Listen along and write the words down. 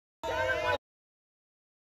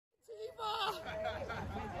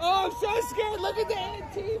of scared. Look at the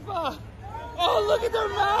Antifa. Oh, look at their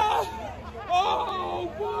mask.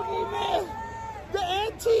 Oh, boogeyman. The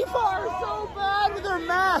Antifa are so bad with their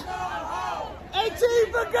mask.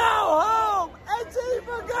 Antifa, go home.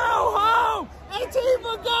 Antifa, go home.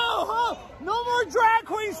 Antifa, go home. No more drag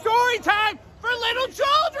queen story time for little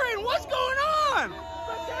children. What's going on?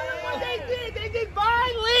 But that's what they did. They did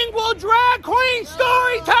bilingual drag queen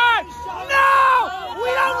story time. No, we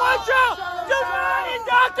don't want y'all to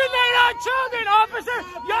indoctrinate our children, officer.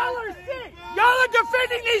 Y'all are sick. Y'all are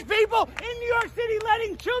defending these people in New York City,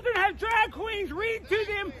 letting children have drag queens read to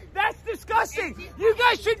them. That's disgusting. You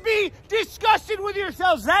guys should be disgusted with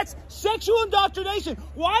yourselves. That's sexual indoctrination.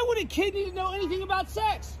 Why would a kid need to know anything about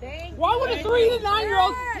sex? Why would a 3 to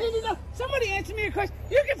 9-year-old need to know? Somebody answer me a question.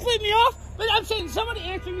 You can flip me off, but I'm saying somebody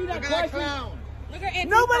answer me that question.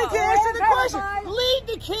 Nobody can answer the question. Leave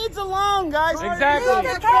the kids alone, guys. Exactly. Leave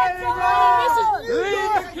the kids alone. This is New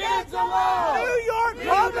York. Leave the kids alone. New York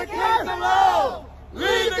public kids alone.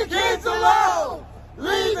 Leave the kids alone.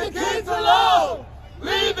 Leave the kids alone.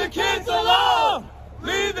 Leave the kids alone.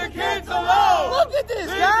 Leave the kids alone. Look at this,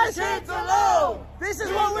 guys. Leave the kids alone. This is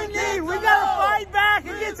what we need. We gotta fight back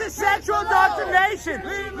against the sexual indoctrination.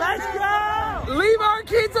 Let's go. Leave our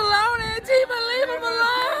kids alone, Antifa. Leave them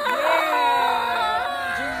alone.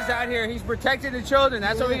 Jesus out here, he's protecting the children.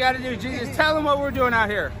 That's what we got to do. Jesus, tell them what we're doing out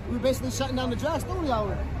here. We're basically shutting down the drag story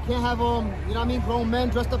hour. Can't have, you know what I mean, grown men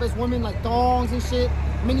dressed up as women like thongs and shit,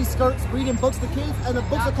 mini skirts, reading books to kids, and the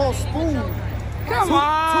books are called Spoon. Come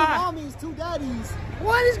on. Two mommies, two daddies.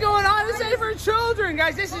 What is going on? This ain't for children,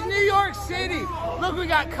 guys. This is New York City. Look, we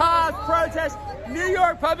got cause, protests, New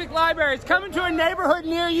York Public Library. It's coming to a neighborhood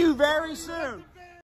near you very soon.